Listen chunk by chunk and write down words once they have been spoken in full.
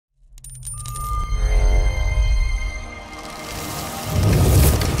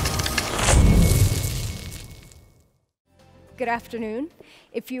Good afternoon.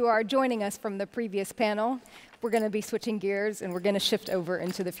 If you are joining us from the previous panel, we're going to be switching gears and we're going to shift over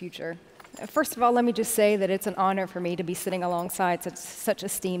into the future. First of all, let me just say that it's an honor for me to be sitting alongside such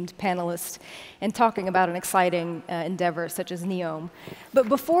esteemed panelists and talking about an exciting endeavor such as NEOM. But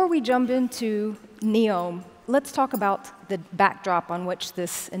before we jump into NEOM, let's talk about the backdrop on which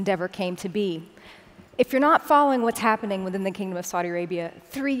this endeavor came to be. If you're not following what's happening within the Kingdom of Saudi Arabia,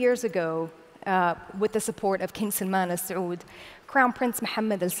 3 years ago, with the support of King Salman Al Saud, Crown Prince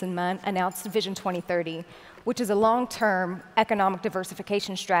Mohammed Al Salman announced Vision 2030, which is a long-term economic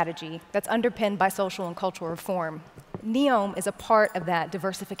diversification strategy that's underpinned by social and cultural reform. NEOM is a part of that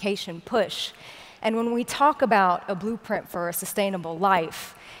diversification push. And when we talk about a blueprint for a sustainable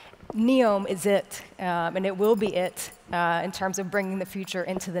life, NEOM is it, and it will be it in terms of bringing the future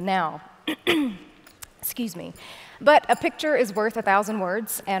into the now. Excuse me. But a picture is worth 1,000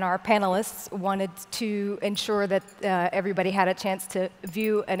 words, and our panelists wanted to ensure that everybody had a chance to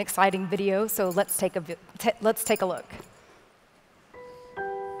view an exciting video, so let's take a look.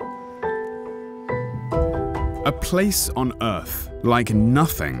 A place on Earth like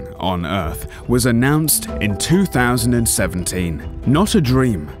nothing on Earth was announced in 2017. Not a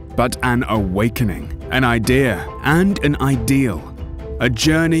dream, but an awakening, an idea and an ideal, a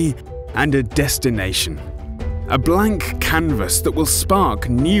journey and a destination. A blank canvas that will spark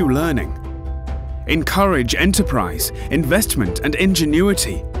new learning, encourage enterprise, investment and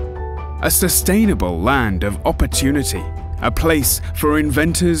ingenuity. A sustainable land of opportunity, a place for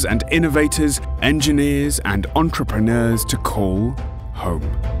inventors and innovators, engineers and entrepreneurs to call home.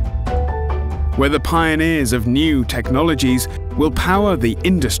 Where the pioneers of new technologies will power the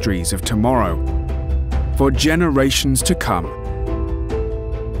industries of tomorrow for generations to come.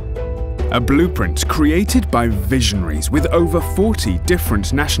 A blueprint created by visionaries with over 40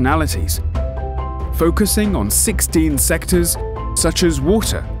 different nationalities, focusing on 16 sectors such as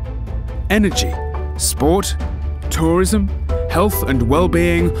water, energy, sport, tourism, health and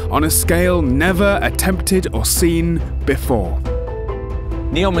well-being on a scale never attempted or seen before.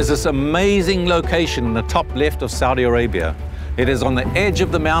 NEOM is this amazing location in the top left of Saudi Arabia. It is on the edge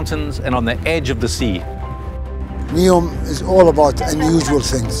of the mountains and on the edge of the sea. NEOM is all about unusual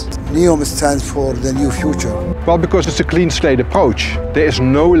things. NEOM stands for the new future. Well, because it's a clean slate approach. There is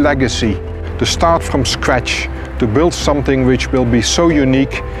no legacy. To start from scratch, to build something which will be so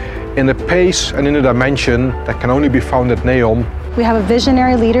unique in a pace and in a dimension that can only be found at NEOM. We have a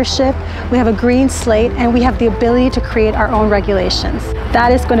visionary leadership, we have a green slate, and we have the ability to create our own regulations.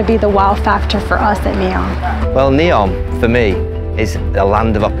 That is going to be the wow factor for us at NEOM. Well, NEOM, for me, is a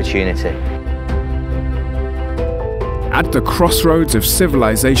land of opportunity. At the crossroads of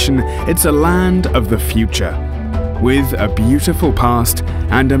civilization, it's a land of the future, with a beautiful past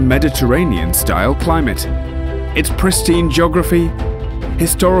and a Mediterranean-style climate. Its pristine geography,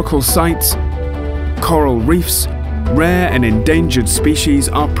 historical sites, coral reefs, rare and endangered species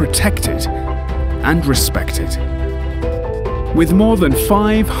are protected and respected. With more than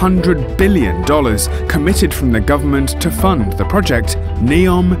 $500 billion committed from the government to fund the project,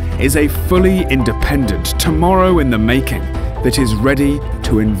 NEOM is a fully independent tomorrow in the making that is ready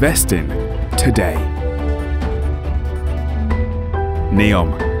to invest in today.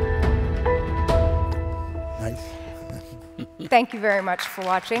 NEOM. Nice. Thank you very much for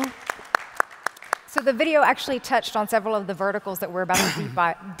watching. So the video actually touched on several of the verticals that we're about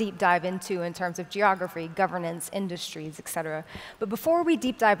to deep dive into in terms of geography, governance, industries, et cetera. But before we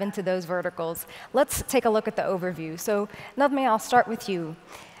deep dive into those verticals, let's take a look at the overview. So Nadhmi, I'll start with you.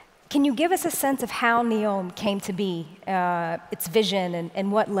 Can you give us a sense of how NEOM came to be, its vision,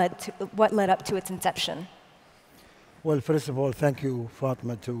 and what led up to its inception? Well, first of all, thank you,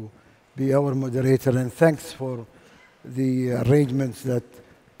 Fatima, to be our moderator, and thanks for the arrangements that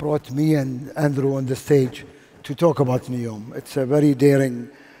brought me and Andrew on the stage to talk about NEOM. It's a very daring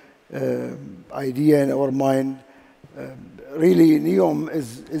idea in our mind. Really, NEOM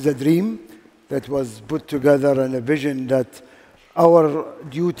is a dream that was put together and a vision that our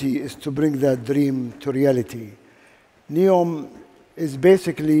duty is to bring that dream to reality. NEOM is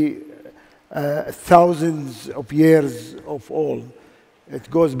basically thousands of years of old. It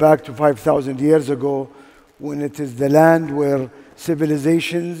goes back to 5,000 years ago when it is the land where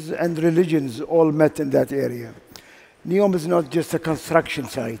civilizations and religions all met in that area. NEOM is not just a construction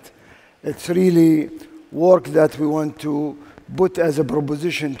site. It's really work that we want to put as a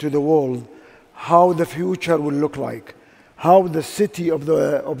proposition to the world, how the future will look like, how the city of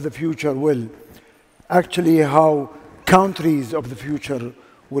the future will, actually how countries of the future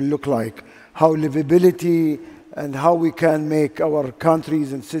will look like, how livability and how we can make our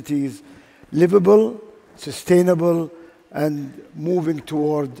countries and cities livable, sustainable, and moving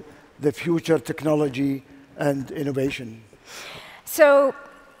toward the future technology and innovation. So,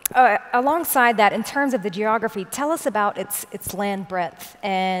 alongside that, in terms of the geography, tell us about its land breadth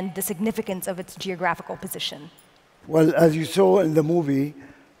and the significance of its geographical position. Well, as you saw in the movie,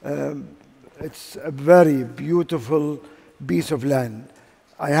 it's a very beautiful piece of land.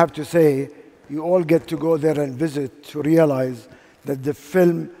 I have to say, you all get to go there and visit to realize that the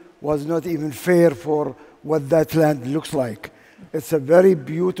film was not even fair for what that land looks like. It's a very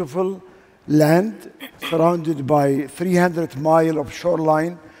beautiful land surrounded by 300 miles of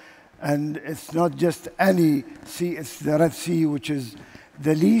shoreline, and it's not just any sea, it's the Red Sea, which is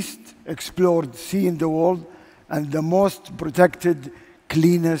the least explored sea in the world and the most protected,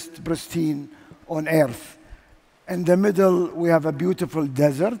 cleanest, pristine on earth. In the middle, we have a beautiful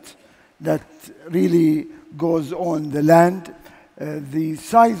desert that really goes on the land. The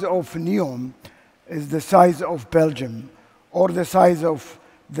size of NEOM is the size of Belgium, or the size of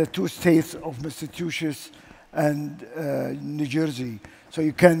the two states of Massachusetts and New Jersey. So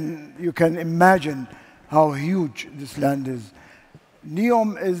you can imagine how huge this land is.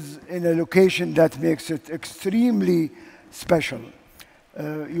 NEOM is in a location that makes it extremely special.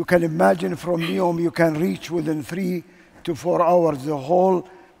 You can imagine from NEOM you can reach within 3 to 4 hours the whole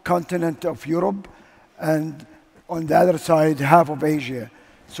continent of Europe, and on the other side, half of Asia.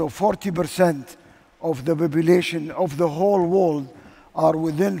 So 40% of the population of the whole world are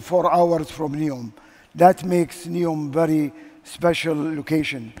within 4 hours from NEOM. That makes NEOM very special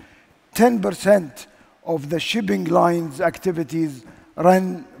location. 10% of the shipping lines activities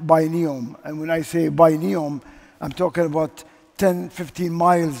run by NEOM. And when I say by NEOM, I'm talking about 10, 15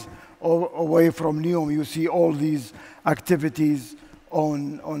 miles away from NEOM. You see all these activities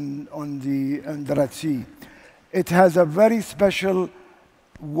on the Red Sea. It has a very special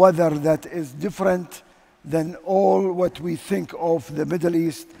weather that is different than all what we think of the Middle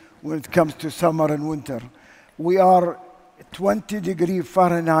East when it comes to summer and winter. We are 20 degrees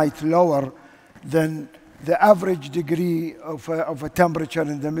Fahrenheit lower than the average degree of a temperature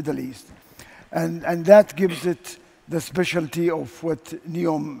in the Middle East. And that gives it the specialty of what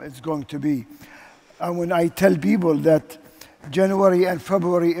NEOM is going to be. And when I tell people that January and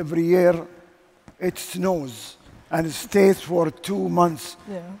February every year, it snows and it stays for 2 months.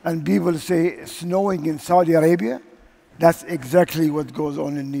 Yeah. And people say, snowing in Saudi Arabia? That's exactly what goes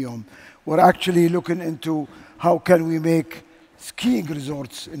on in NEOM. We're actually looking into how can we make skiing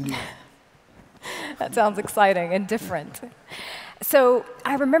resorts in NEOM. That sounds exciting and different. So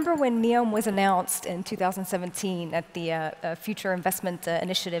I remember when NEOM was announced in 2017 at the Future Investment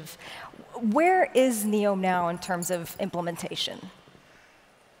Initiative. Where is NEOM now in terms of implementation?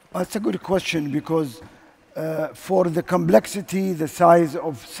 That's a good question, because for the complexity, the size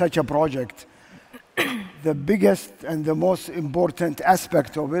of such a project, the biggest and the most important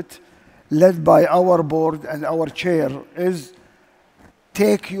aspect of it, led by our board and our chair, is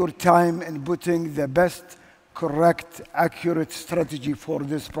take your time in putting the best, correct, accurate strategy for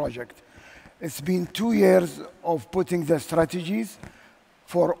this project. It's been 2 years of putting the strategies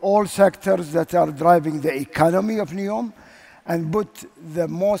for all sectors that are driving the economy of NEOM, and put the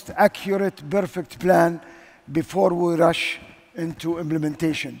most accurate, perfect plan before we rush into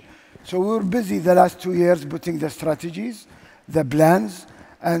implementation. So we were busy the last 2 years putting the strategies, the plans,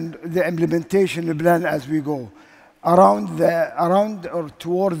 and the implementation plan as we go. Around or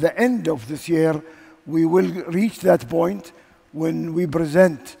toward the end of this year, we will reach that point when we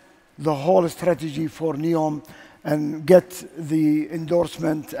present the whole strategy for NEOM and get the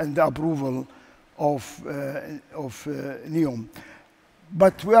endorsement and the approval of NEOM.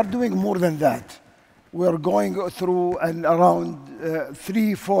 But we are doing more than that. We are going through and around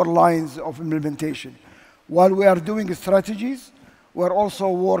 3-4 lines of implementation. While we are doing strategies, we're also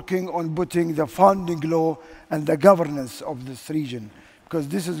working on putting the founding law and the governance of this region, because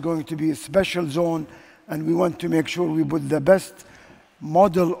this is going to be a special zone, and we want to make sure we put the best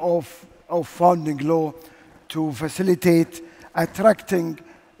model of founding law to facilitate attracting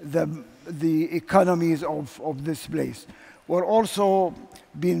the economies of this place. We're also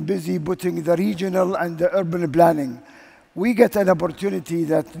been busy putting the regional and the urban planning. We get an opportunity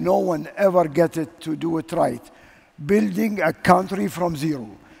that no one ever gets it to do it right. Building a country from zero.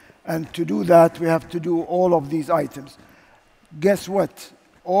 And to do that, we have to do all of these items. Guess what?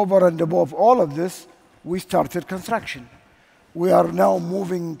 Over and above all of this, we started construction. We are now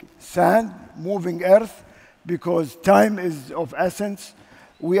moving sand, moving earth, because time is of essence.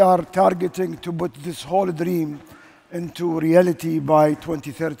 We are targeting to put this whole dream into reality by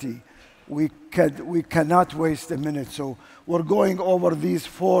 2030. We cannot waste a minute. So we're going over these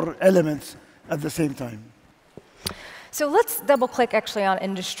 4 elements at the same time. So let's double click actually on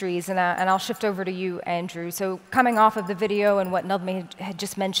industries, and I'll shift over to you, Andrew. So coming off of the video and what Nadhmi had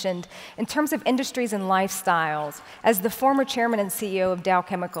just mentioned, in terms of industries and lifestyles, as the former chairman and CEO of Dow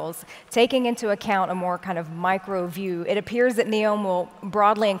Chemicals, taking into account a more kind of micro view, it appears that NEOM will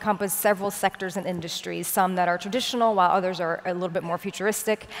broadly encompass several sectors and industries, some that are traditional while others are a little bit more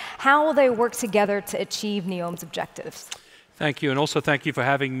futuristic. How will they work together to achieve NEOM's objectives? Thank you, and also thank you for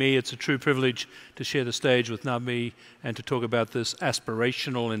having me. It's a true privilege to share the stage with Nadhmi and to talk about this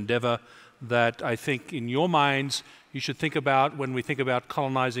aspirational endeavor that I think in your minds you should think about when we think about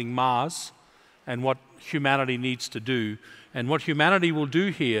colonizing Mars and what humanity needs to do. And what humanity will do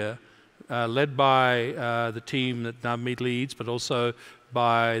here, led by the team that Nadhmi leads, but also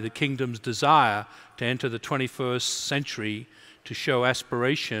by the kingdom's desire to enter the 21st century to show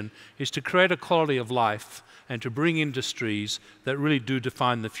aspiration, is to create a quality of life and to bring industries that really do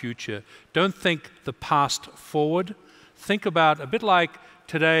define the future. Don't think the past forward. Think about, a bit like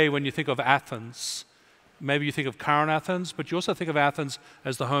today when you think of Athens, maybe you think of current Athens, but you also think of Athens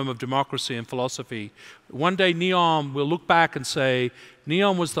as the home of democracy and philosophy. One day NEOM will look back and say,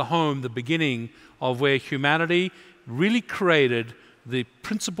 NEOM was the home, the beginning of where humanity really created the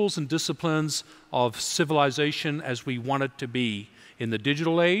principles and disciplines of civilization as we want it to be in the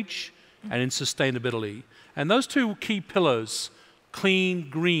digital age and in sustainability. And those two key pillars, clean,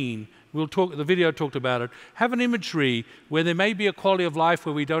 green, the video talked about it, have an imagery where there may be a quality of life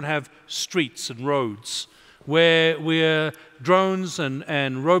where we don't have streets and roads, where drones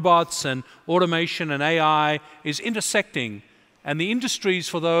and robots and automation and AI is intersecting, and the industries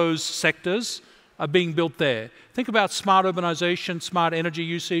for those sectors are being built there. Think about smart urbanization, smart energy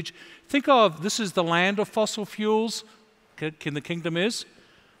usage. Think of, this is the land of fossil fuels, the kingdom is.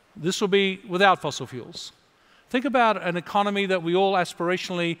 This will be without fossil fuels. Think about an economy that we all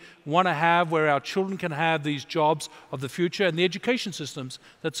aspirationally want to have, where our children can have these jobs of the future, and the education systems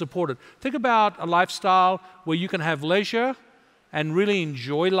that support it. Think about a lifestyle where you can have leisure and really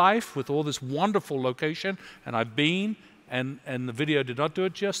enjoy life with all this wonderful location. And I've been, and the video did not do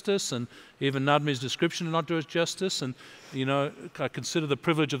it justice, and even Nadhmi's description did not do it justice. And you know, I consider the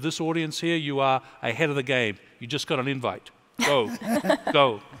privilege of this audience here. You are ahead of the game. You just got an invite. Go,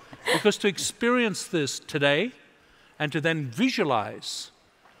 go. Because to experience this today and to then visualize,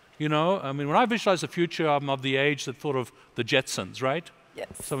 you know, I mean, when I visualize the future, I'm of the age that thought of the Jetsons, right? Yes.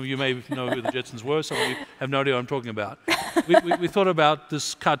 Some of you may know who the Jetsons were. Some of you have no idea what I'm talking about. We thought about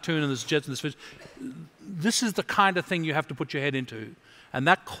this cartoon and this Jetsons. This is the kind of thing you have to put your head into. And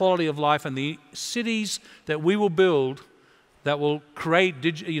that quality of life and the cities that we will build that will create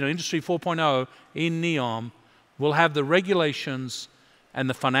Industry 4.0 in NEOM will have the regulations and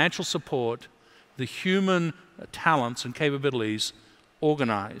the financial support, the human talents and capabilities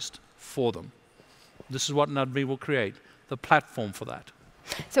organized for them. This is what Nadhmi will create, the platform for that.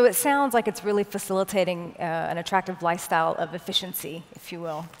 So it sounds like it's really facilitating an attractive lifestyle of efficiency, if you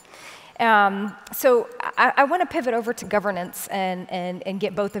will. So I want to pivot over to governance and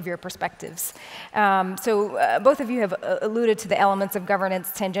get both of your perspectives. Both of you have alluded to the elements of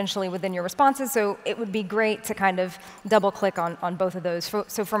governance tangentially within your responses, so it would be great to kind of double-click on both of those.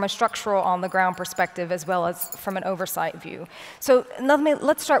 So from a structural, on-the-ground perspective, as well as from an oversight view. So Nadhmi,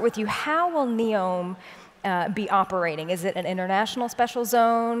 let's start with you. How will NEOM be operating? Is it an international special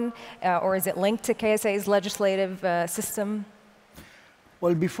zone, or is it linked to KSA's legislative system?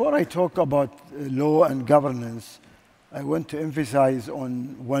 Well, before I talk about law and governance, I want to emphasize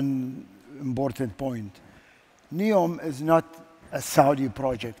on one important point. NEOM is not a Saudi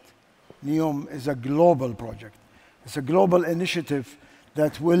project. NEOM is a global project. It's a global initiative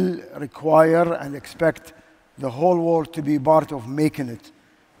that will require and expect the whole world to be part of making it,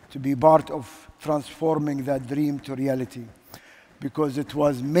 to be part of transforming that dream to reality, because it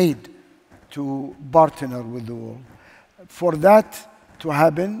was made to partner with the world. For that to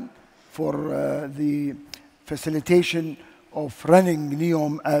happen, for the facilitation of running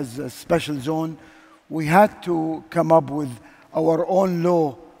NEOM as a special zone, we had to come up with our own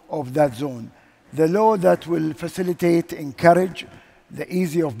law of that zone. The law that will facilitate, encourage the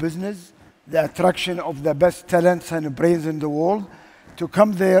ease of business, the attraction of the best talents and brains in the world to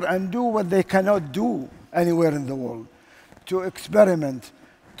come there and do what they cannot do anywhere in the world, to experiment,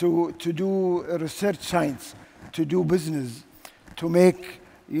 to do research science, to do business, to make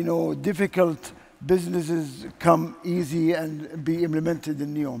difficult businesses come easy and be implemented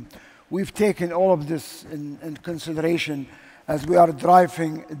in NEOM. We've taken all of this in consideration as we are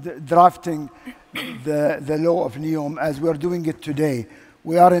drafting the law of NEOM as we are doing it today.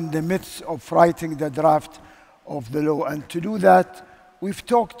 We are in the midst of writing the draft of the law, and to do that, we've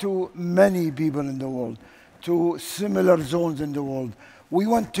talked to many people in the world, to similar zones in the world. We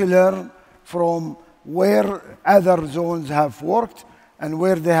want to learn from where other zones have worked and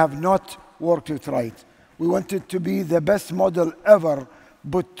where they have not worked it right. We want it to be the best model ever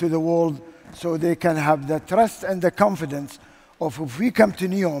put to the world so they can have the trust and the confidence of if we come to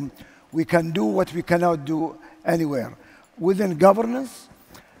NEOM, we can do what we cannot do anywhere. Within governance,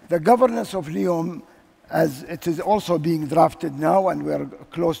 the governance of NEOM, as it is also being drafted now and we are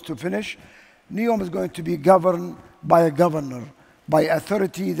close to finish, NEOM is going to be governed by a governor, by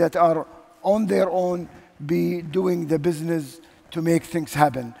authority that are on their own be doing the business to make things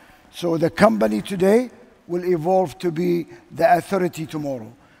happen. So the company today will evolve to be the authority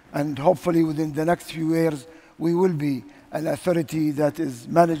tomorrow. And hopefully within the next few years, we will be an authority that is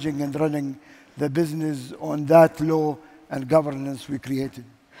managing and running the business on that law and governance we created.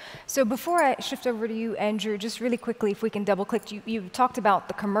 So before I shift over to you, Andrew, just really quickly, if we can double-click, you talked about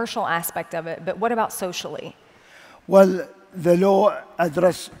the commercial aspect of it, but what about socially? Well, the law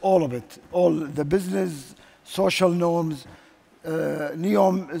addresses all of it, all the business, social norms.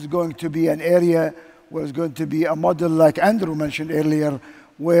 NEOM is going to be an area where it's going to be a model like Andrew mentioned earlier,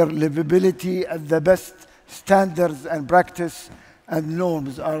 where livability at the best standards and practice and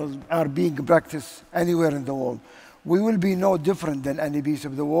norms are being practiced anywhere in the world. We will be no different than any piece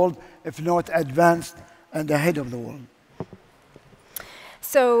of the world, if not advanced and ahead of the world.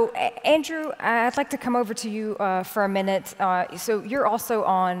 So, Andrew, I'd like to come over to you for a minute. So you're also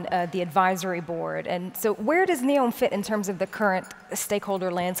on the advisory board. And so where does NEOM fit in terms of the current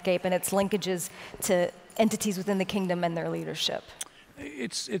stakeholder landscape and its linkages to entities within the kingdom and their leadership?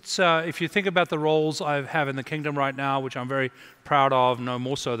 If you think about the roles I have in the kingdom right now, which I'm very proud of, no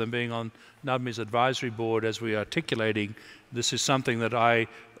more so than being on Nadhmi's advisory board as we're articulating, this is something that I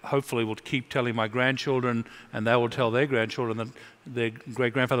hopefully will keep telling my grandchildren, and they will tell their grandchildren that their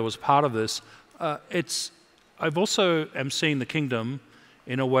great-grandfather was part of this. I've also am seeing the kingdom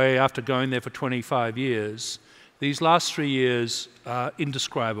in a way after going there for 25 years. These last 3 years are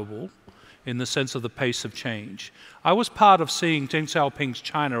indescribable in the sense of the pace of change. I was part of seeing Deng Xiaoping's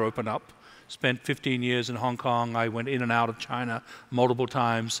China open up, spent 15 years in Hong Kong. I went in and out of China multiple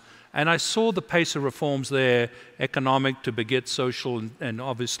times, and I saw the pace of reforms there, economic to beget social, and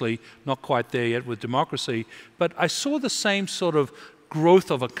obviously not quite there yet with democracy, but I saw the same sort of growth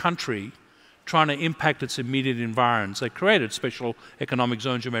of a country trying to impact its immediate environs. They created special economic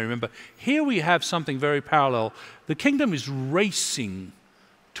zones, you may remember. Here we have something very parallel. The kingdom is racing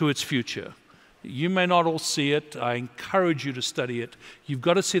to its future. You may not all see it. I encourage you to study it. You've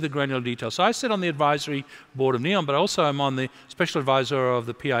got to see the granular details. So I sit on the advisory board of NEOM, but also I'm on the special advisor of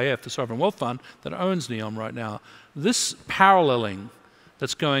the PIF, the Sovereign Wealth Fund, that owns NEOM right now. This paralleling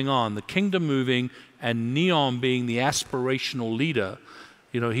that's going on, the kingdom moving and NEOM being the aspirational leader,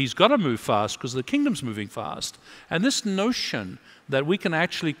 you know, he's got to move fast because the kingdom's moving fast. And this notion that we can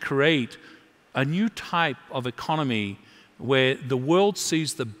actually create a new type of economy where the world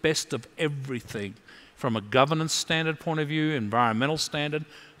sees the best of everything from a governance standard point of view, environmental standard,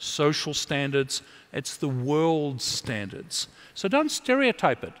 social standards. It's the world's standards. So don't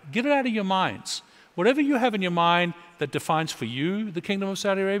stereotype it. Get it out of your minds. Whatever you have in your mind that defines for you the Kingdom of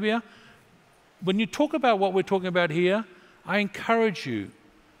Saudi Arabia, when you talk about what we're talking about here, I encourage you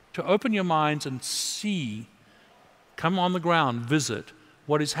to open your minds and see, come on the ground, visit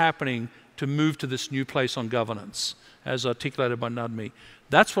what is happening to move to this new place on governance, as articulated by Nadhmi.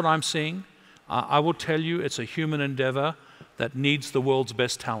 That's what I'm seeing. I will tell you it's a human endeavor that needs the world's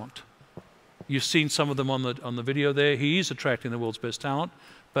best talent. You've seen some of them on the video there. He is attracting the world's best talent,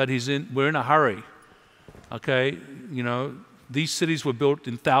 but we're in a hurry. Okay, you know, these cities were built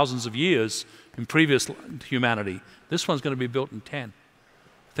in thousands of years in previous humanity. This one's going to be built in 10.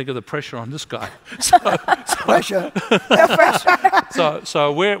 Think of the pressure on this guy. Pressure.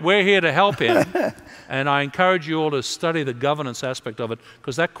 So we're here to help him, and I encourage you all to study the governance aspect of it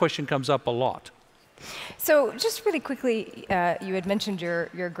because that question comes up a lot. So just really quickly, you had mentioned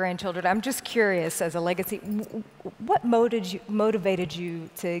your grandchildren. I'm just curious, as a legacy, what motivated you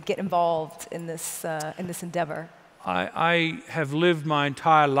to get involved in this endeavor? I have lived my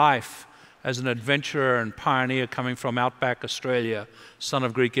entire life as an adventurer and pioneer coming from outback Australia, son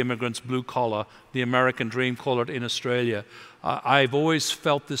of Greek immigrants, blue collar, the American dream, call it, in Australia. I've always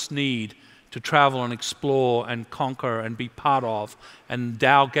felt this need to travel and explore and conquer and be part of, and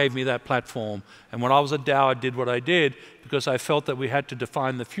Dow gave me that platform. And when I was at Dow, I did what I did because I felt that we had to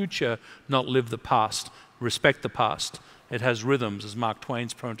define the future, not live the past, respect the past. It has rhythms, as Mark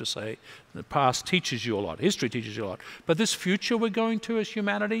Twain's prone to say. The past teaches you a lot, history teaches you a lot. But this future we're going to as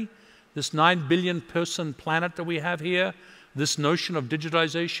humanity, this 9 billion person planet that we have here, this notion of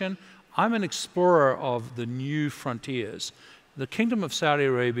digitalization, I'm an explorer of the new frontiers. The Kingdom of Saudi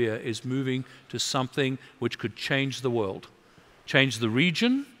Arabia is moving to something which could change the world, change the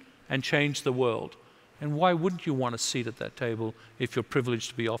region, and change the world. And why wouldn't you want a seat at that table if you're privileged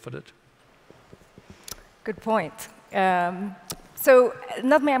to be offered it? Good point. So,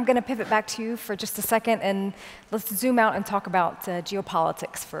 Nadhmi, I'm going to pivot back to you for just a second, and let's zoom out and talk about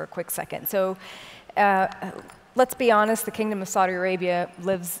geopolitics for a quick second. So, let's be honest, the Kingdom of Saudi Arabia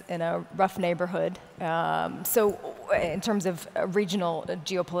lives in a rough neighborhood. So, in terms of regional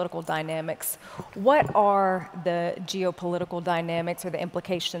geopolitical dynamics, what are the geopolitical dynamics or the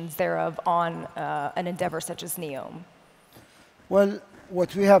implications thereof on an endeavor such as NEOM? Well,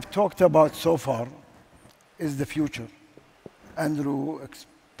 what we have talked about so far is the future. Andrew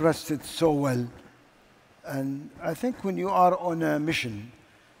expressed it so well. And I think when you are on a mission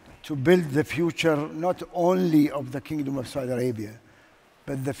to build the future, not only of the Kingdom of Saudi Arabia,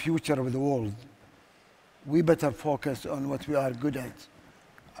 but the future of the world, we better focus on what we are good at.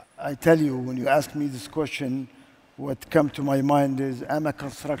 I tell you, when you ask me this question, what comes to my mind is I'm a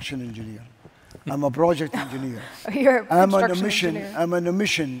construction engineer. I'm a project engineer. You're a construction engineer. I'm on a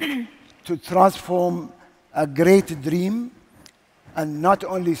mission to transform a great dream, and not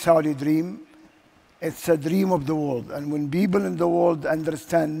only Saudi dream, it's a dream of the world. And when people in the world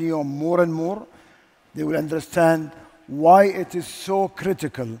understand NEOM more and more, they will understand why it is so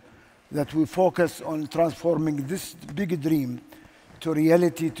critical that we focus on transforming this big dream to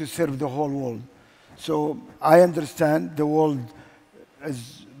reality to serve the whole world. So I understand the world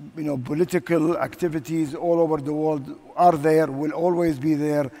is, political activities all over the world are there, will always be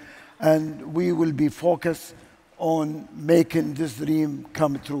there, and we will be focused on making this dream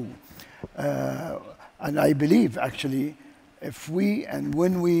come true. And I believe, actually, if we and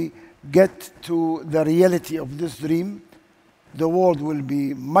when we get to the reality of this dream, the world will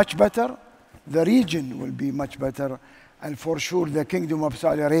be much better, the region will be much better, and for sure the Kingdom of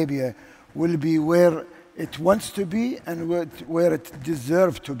Saudi Arabia will be where it wants to be and where it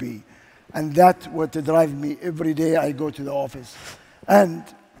deserves to be. And that's what drives me every day I go to the office. And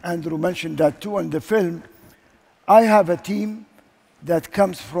Andrew mentioned that too in the film. I have a team that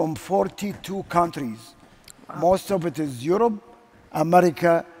comes from 42 countries. Wow. Most of it is Europe,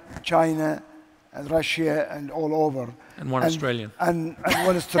 America, China, and Russia, and all over. And one Australian. And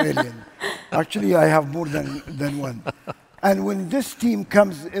one Australian. Actually, I have more than one. And when this team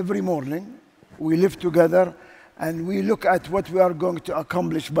comes every morning, we live together and we look at what we are going to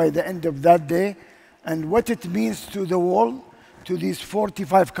accomplish by the end of that day and what it means to the world, to these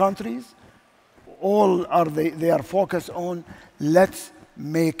 45 countries. All they are focused on, let's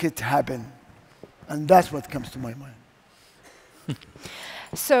make it happen. And that's what comes to my mind.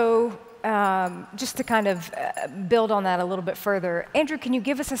 So just to kind of build on that a little bit further, Andrew, can you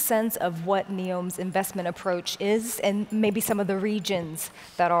give us a sense of what NEOM's investment approach is and maybe some of the regions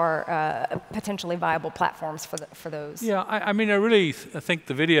that are potentially viable platforms for those? Yeah, I mean, I think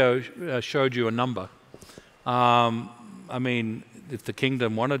the video showed you a number. I mean, if the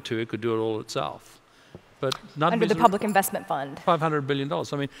kingdom wanted to, it could do it all itself. But under the Public Investment Fund. $500 billion.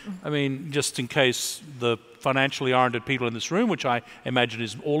 I mean, just in case the financially oriented people in this room, which I imagine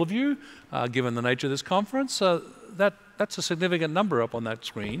is all of you, given the nature of this conference, that's a significant number up on that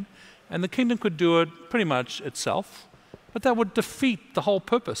screen. And the kingdom could do it pretty much itself, but that would defeat the whole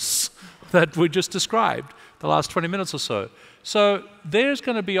purpose that we just described the last 20 minutes or so. So there's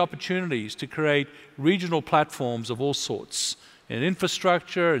going to be opportunities to create regional platforms of all sorts. In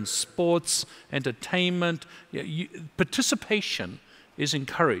infrastructure, in sports, entertainment, participation is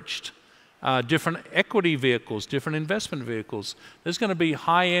encouraged. Different equity vehicles, different investment vehicles. There's going to be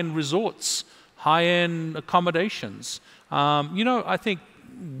high-end resorts, high-end accommodations. I think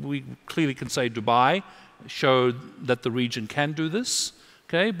we clearly can say Dubai showed that the region can do this,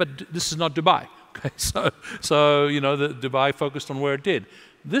 okay? But this is not Dubai, okay? So the Dubai focused on where it did.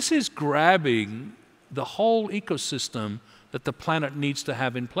 This is grabbing the whole ecosystem that the planet needs to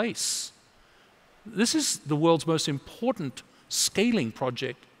have in place. This is the world's most important scaling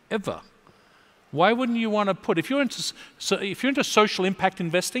project ever. Why wouldn't you want to put, if you're into social impact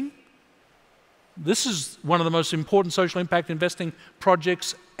investing, this is one of the most important social impact investing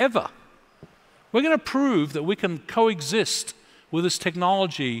projects ever. We're going to prove that we can coexist with this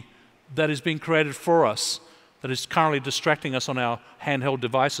technology that is being created for us, that is currently distracting us on our handheld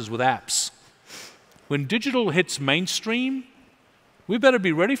devices with apps. When digital hits mainstream, we better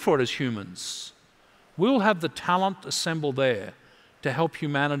be ready for it as humans. We'll have the talent assembled there to help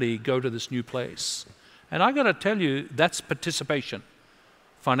humanity go to this new place. And I got to tell you, that's participation,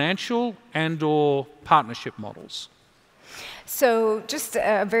 financial and/or partnership models. So just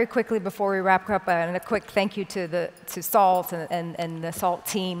very quickly before we wrap up, and a quick thank you to SALT and the SALT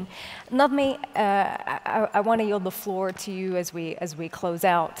team. Nadhmi, I want to yield the floor to you as we close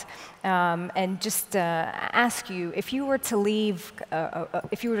out, and just ask you if you were to leave,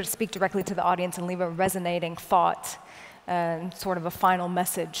 if you were to speak directly to the audience and leave a resonating thought, sort of a final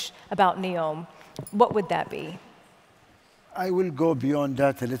message about NEOM, what would that be? I will go beyond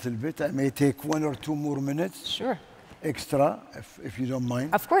that a little bit. I may take 1 or 2 more minutes. Sure. Extra, if you don't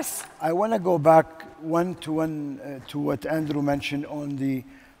mind. Of course. I want to go back to what Andrew mentioned on the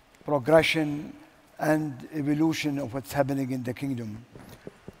progression and evolution of what's happening in the kingdom.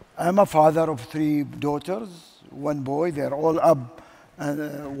 I'm a father of 3 daughters, 1 boy. They're all up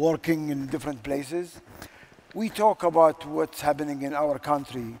and working in different places. We talk about what's happening in our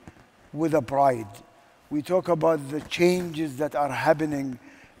country with a pride. We talk about the changes that are happening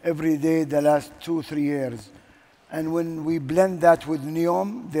every day the last 2-3 years. And when we blend that with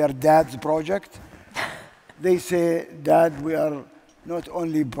NEOM, their dad's project, they say, Dad, we are not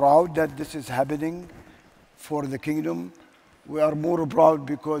only proud that this is happening for the kingdom, we are more proud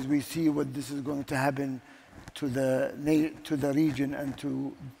because we see what this is going to happen to the region and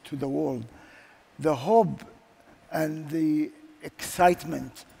to the world. The hope and the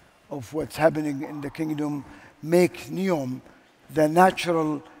excitement of what's happening in the kingdom make NEOM the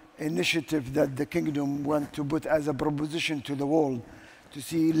natural initiative that the kingdom want to put as a proposition to the world to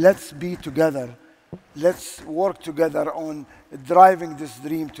see, let's be together, let's work together on driving this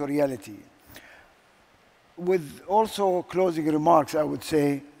dream to reality. With also closing remarks, I would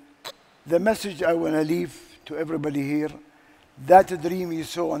say, the message I want to leave to everybody here, that dream you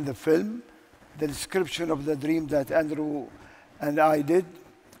saw on the film, the description of the dream that Andrew and I did,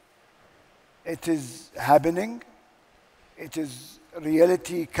 it is happening, it is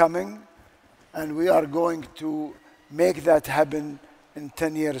reality coming, and we are going to make that happen in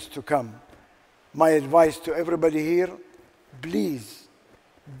 10 years to come. My advice to everybody here, please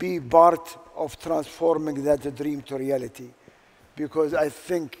be part of transforming that dream to reality, because I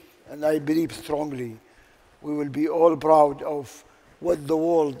think, and I believe strongly, we will be all proud of what the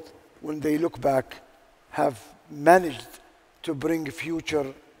world, when they look back, have managed to bring a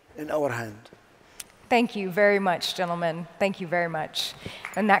future in our hand. Thank you very much, gentlemen. Thank you very much.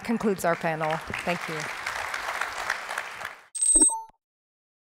 And that concludes our panel. Thank you.